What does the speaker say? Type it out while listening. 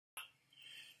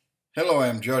Hello,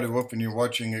 I'm Jody Wolf, and you're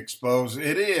watching Expoz.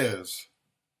 It is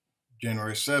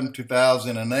January 7,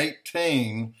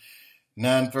 2018,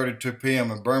 9:32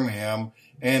 p.m. in Birmingham,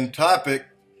 and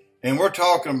we're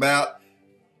talking about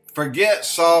forget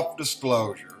soft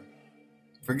disclosure.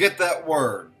 Forget that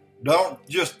word. Don't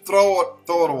just throw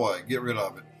it away. Get rid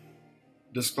of it.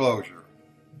 Disclosure.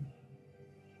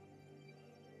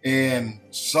 In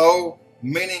so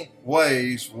many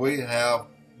ways, we have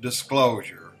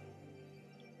disclosure.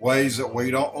 Ways that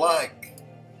we don't like,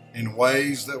 in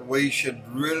ways that we should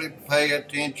really pay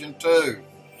attention to,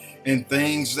 in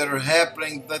things that are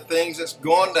happening, the things that's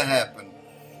going to happen.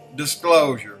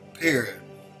 Disclosure, period.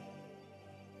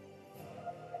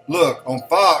 Look, on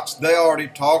Fox, they already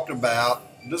talked about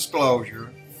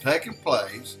disclosure taking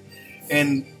place,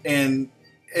 and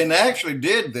actually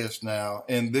did this now,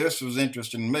 and this was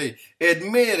interesting to me.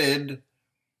 Admitted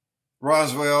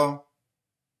Roswell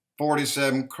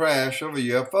 47 crash of a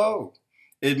UFO.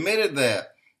 Admitted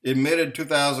that. Admitted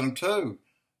 2002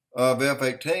 of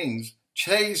F-18s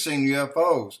chasing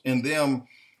UFOs. And them,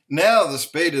 now the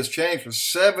speed has changed for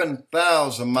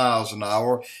 7,000 miles an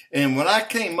hour. And when I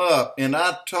came up and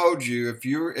I told you, if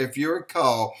you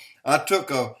recall, I took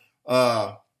a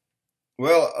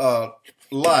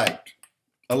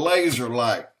laser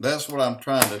light. That's what I'm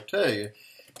trying to tell you.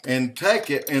 And take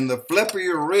it in the flip of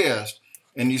your wrist,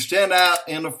 and you stand out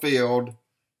in the field,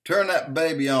 turn that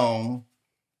baby on,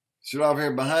 see over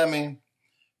here behind me,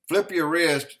 flip your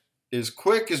wrist as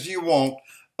quick as you want,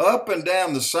 up and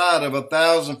down the side of a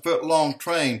 1,000-foot long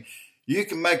train. You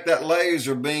can make that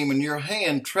laser beam in your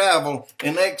hand travel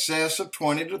in excess of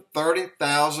 20 to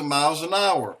 30,000 miles an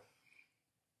hour.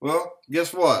 Well,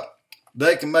 guess what?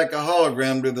 They can make a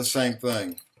hologram do the same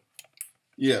thing.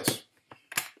 Yes.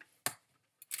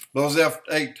 Those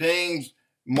F-18s,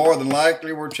 more than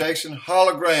likely, we're chasing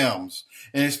holograms.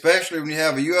 And especially when you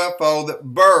have a UFO that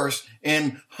bursts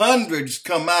and hundreds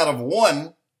come out of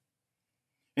one,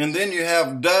 and then you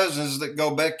have dozens that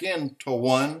go back into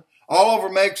one. All over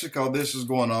Mexico, this is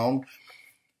going on.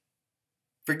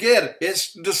 Forget it.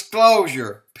 It's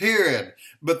disclosure, period.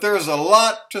 But there's a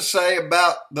lot to say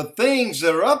about the things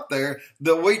that are up there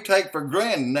that we take for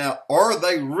granted. Now, are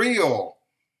they real?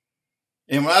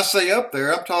 And when I say up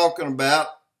there, I'm talking about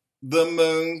the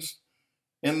moons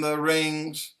and the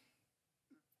rings,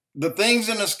 the things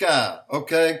in the sky,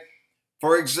 okay?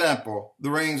 For example,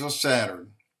 the rings of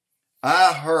Saturn.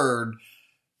 I heard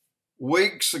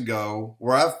weeks ago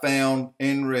where I found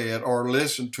and read or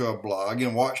listened to a blog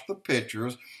and watched the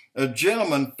pictures, a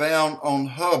gentleman found on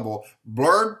Hubble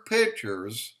blurred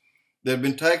pictures that had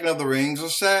been taken of the rings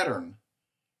of Saturn.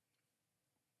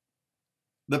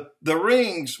 The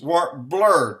rings weren't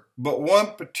blurred, but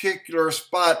one particular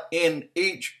spot in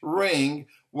each ring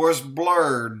was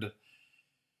blurred.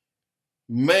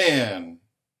 Man,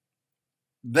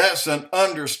 that's an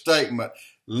understatement.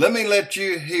 Let me let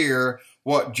you hear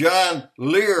what John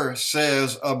Lear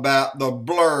says about the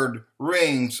blurred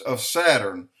rings of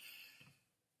Saturn.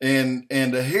 And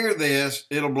to hear this,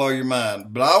 it'll blow your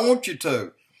mind. But I want you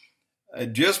to,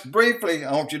 just briefly,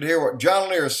 I want you to hear what John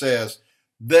Lear says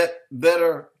that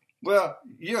are, well,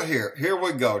 you'll hear. Here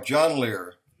we go, John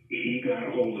Lear. He got a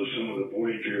hold of some of the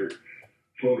Voyager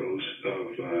photos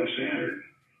of Saturn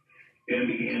and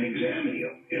began examining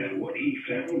them. And what he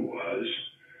found was,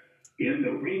 in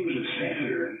the rings of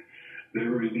Saturn,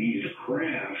 there were these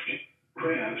crafts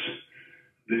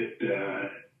that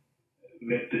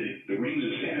the rings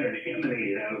of Saturn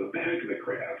emanated out of the back of the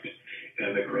craft.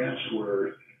 And the crafts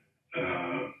were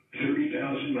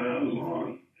 30,000 miles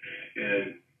long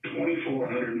and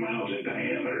 2,400 miles in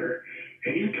diameter,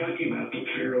 and you're talking about some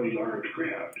fairly large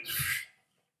craft.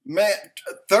 Man,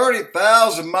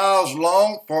 30,000 miles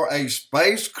long for a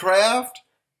spacecraft?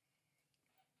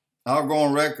 I'll go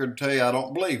on record and tell you I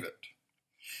don't believe it.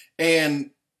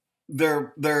 And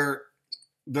they're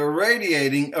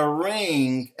radiating a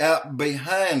ring out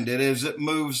behind it as it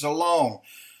moves along.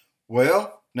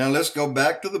 Well, now let's go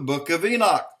back to the book of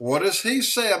Enoch. What does he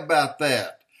say about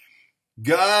that?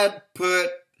 God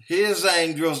put his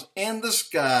angels in the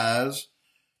skies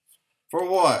for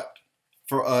what?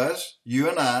 For us, you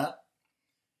and I.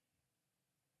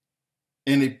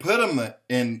 And he put them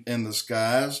in the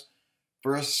skies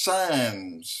for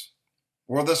signs.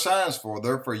 What are the signs for?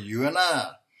 They're for you and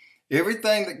I.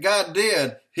 Everything that God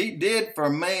did, he did for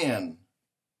man.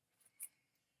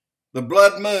 The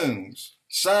blood moons,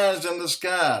 signs in the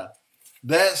sky,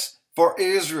 that's for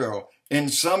Israel. In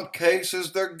some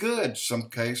cases, they're good. Some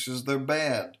cases, they're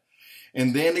bad.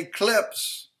 And then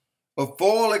eclipse, a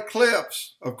full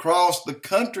eclipse across the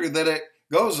country that it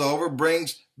goes over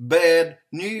brings bad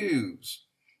news.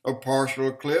 A partial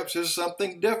eclipse is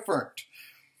something different.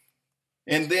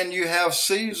 And then you have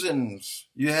seasons.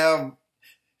 You have,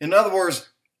 in other words,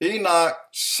 Enoch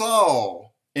saw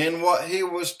in what he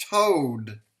was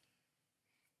told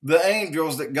the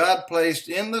angels that God placed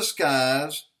in the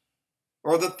skies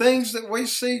or the things that we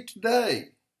see today.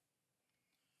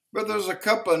 But there's a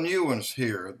couple of new ones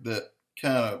here that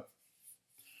kind of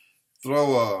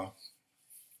throw a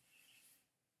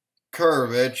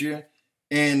curve at you.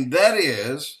 And that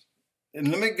is, and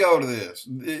let me go to this.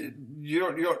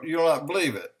 You'll not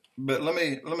believe it, but let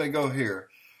me go here.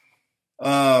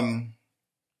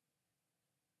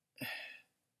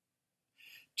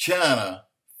 China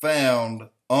found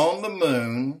on the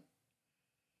moon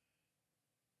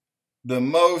the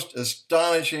most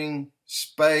astonishing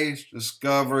space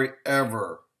discovery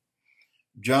ever.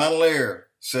 John Lear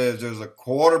says there's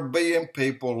 250 million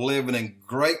people living in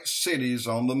great cities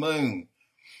on the moon.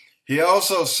 He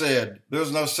also said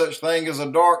there's no such thing as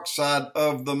a dark side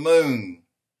of the moon.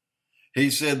 He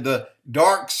said the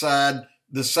dark side,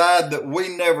 the side that we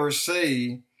never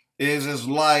see, is as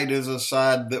light as the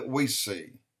side that we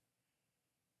see.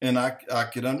 And I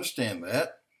could understand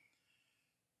that.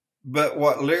 But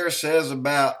what Lear says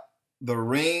about the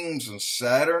rings and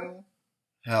Saturn,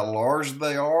 how large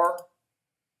they are,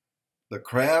 the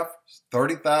craft,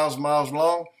 30,000 miles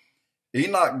long,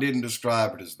 Enoch didn't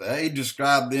describe it as that. He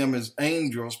described them as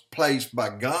angels placed by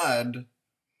God.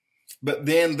 But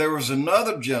then there was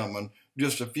another gentleman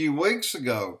just a few weeks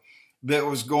ago that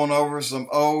was going over some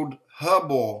old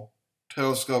Hubble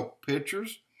telescope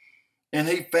pictures, and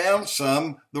he found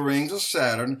the rings of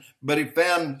Saturn, but he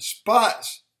found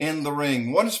spots in the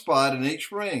ring, one spot in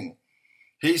each ring.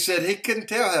 He said he couldn't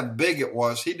tell how big it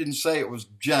was. He didn't say it was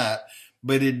giant,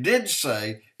 but he did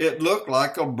say it looked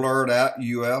like a blurred out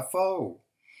UFO.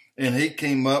 And he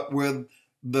came up with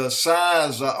the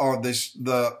size or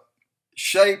the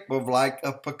shape of like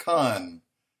a pecan,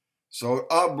 so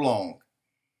oblong.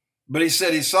 But he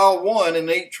said he saw one in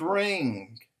each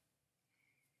ring.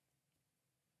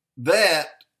 That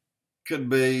could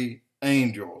be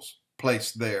angels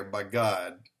placed there by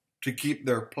God to keep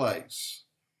their place.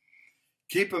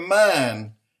 Keep in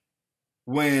mind,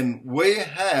 when we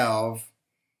have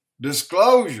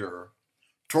disclosure,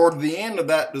 toward the end of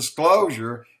that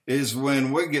disclosure is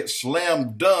when we get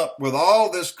slam dunked with all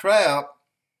this crap,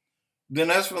 then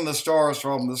that's when the stars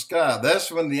fall from the sky. That's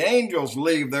when the angels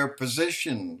leave their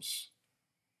positions.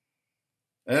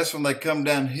 That's when they come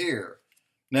down here.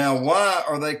 Now, why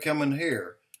are they coming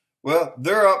here? Well,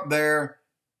 they're up there.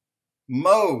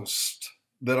 Most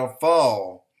that'll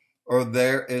fall are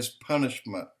there as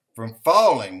punishment from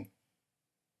falling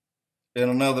in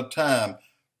another time,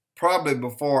 probably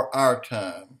before our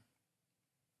time.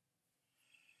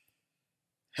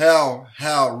 How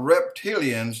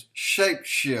reptilians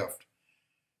shapeshift.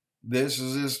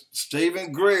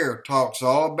 Stephen Greer talks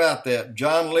all about that.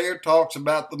 John Lear talks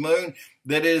about the moon,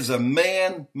 that it is a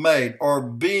man-made or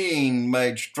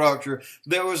being-made structure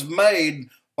that was made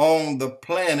on the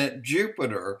planet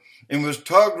Jupiter and was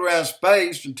tugged around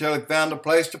space until he found a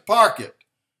place to park it.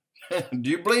 Do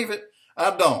you believe it?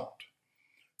 I don't.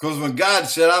 Because when God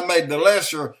said, I made the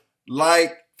lesser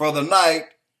light for the night,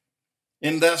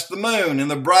 and that's the moon,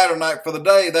 and the brighter night for the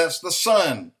day, that's the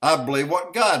sun. I believe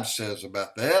what God says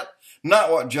about that,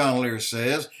 not what John Lear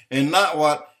says, and not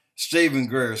what Stephen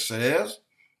Greer says.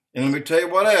 And let me tell you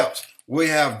what else. We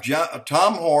have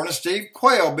Tom Horn and Steve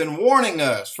Quayle been warning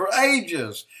us for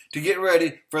ages to get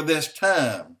ready for this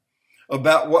time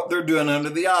about what they're doing under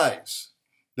the ice.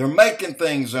 They're making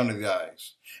things under the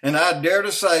ice. And I dare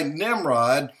to say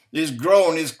Nimrod is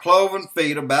growing his cloven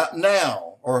feet about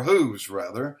now, or hooves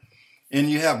rather. And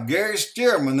you have Gary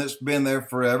Stearman that's been there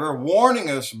forever warning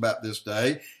us about this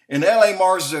day, and L.A.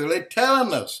 Marzulli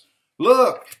telling us,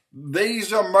 look,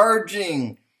 these are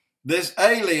merging. This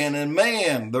alien and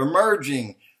man, they're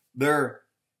merging. They're,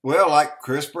 well, like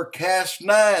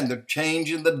CRISPR-Cas9. They're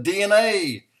changing the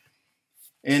DNA.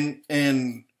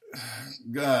 And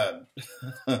God,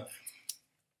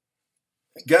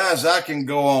 guys, I can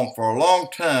go on for a long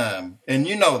time. And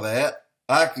you know that.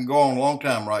 I can go on a long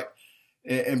time, right?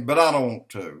 But I don't want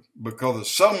to, because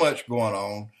there's so much going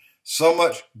on, so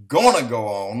much going to go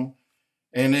on,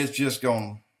 and it's just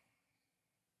going,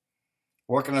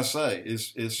 what can I say?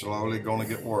 It's slowly going to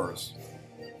get worse.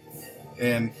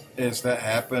 And as that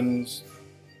happens,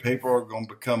 people are going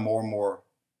to become more and more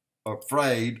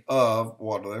afraid of,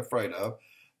 what are they afraid of?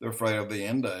 They're afraid of the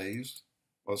end days,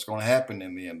 what's going to happen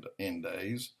in the end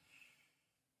days.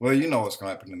 Well, you know what's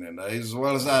going to happen in the end days as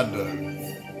well as I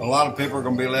do. A lot of people are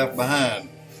going to be left behind.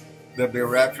 There'll be a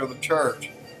rapture of the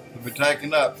church. to be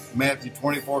taken up. Matthew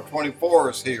 24:24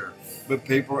 is here. But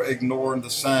people are ignoring the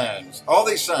signs. All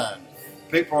these signs,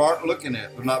 people aren't looking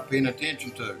at, they're not paying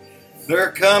attention to.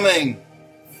 They're coming.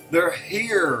 They're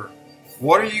here.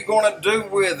 What are you going to do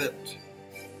with it?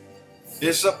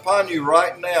 It's upon you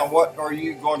right now. What are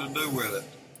you going to do with it?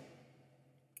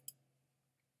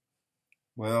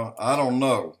 Well, I don't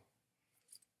know.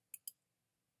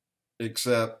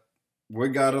 Except we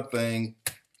got a thing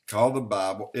called the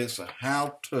Bible. It's a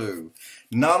how-to.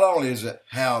 Not only is it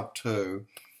how-to,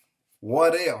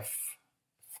 what if?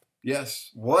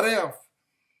 Yes, what if?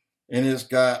 And it's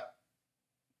got,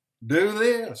 do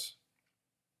this.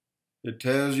 It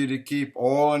tells you to keep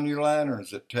oil in your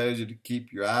lanterns. It tells you to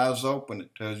keep your eyes open.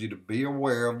 It tells you to be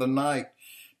aware of the night.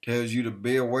 It tells you to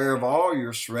be aware of all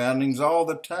your surroundings all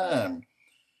the time.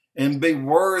 And be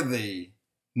worthy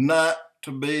not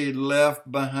to be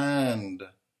left behind.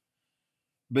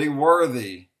 Be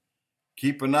worthy.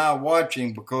 Keep an eye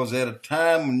watching, because at a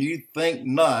time when you think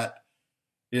not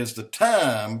is the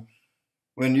time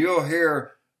when you'll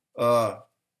hear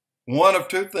one of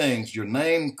two things: your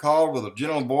name called with a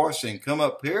gentle voice saying, come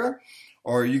up here,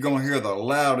 or you're going to hear the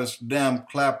loudest damn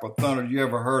clap of thunder you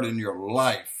ever heard in your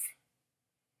life.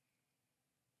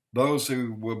 Those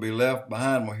who will be left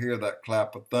behind will hear that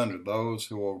clap of thunder. Those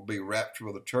who will be raptured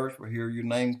with the church will hear your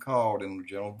name called in a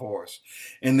gentle voice.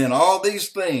 And then all these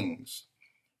things,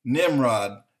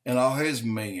 Nimrod and all his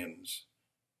minions,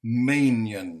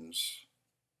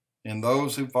 and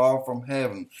those who fall from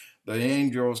heaven, the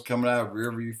angels coming out of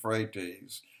River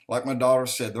Euphrates. Like my daughter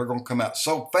said, they're going to come out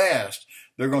so fast,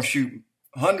 they're going to shoot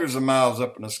hundreds of miles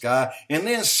up in the sky and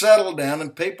then settle down,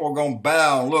 and people are going to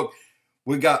bow and look,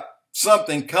 we got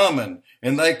something coming.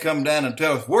 And they come down and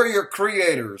tell us, we're your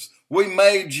creators. We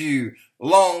made you a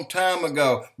long time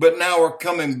ago, but now we're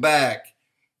coming back.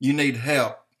 You need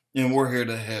help, and we're here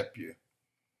to help you.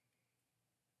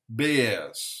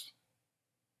 BS.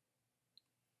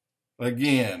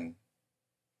 Again,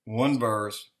 one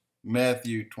verse,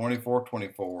 Matthew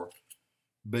 24:24.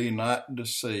 Be not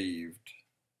deceived.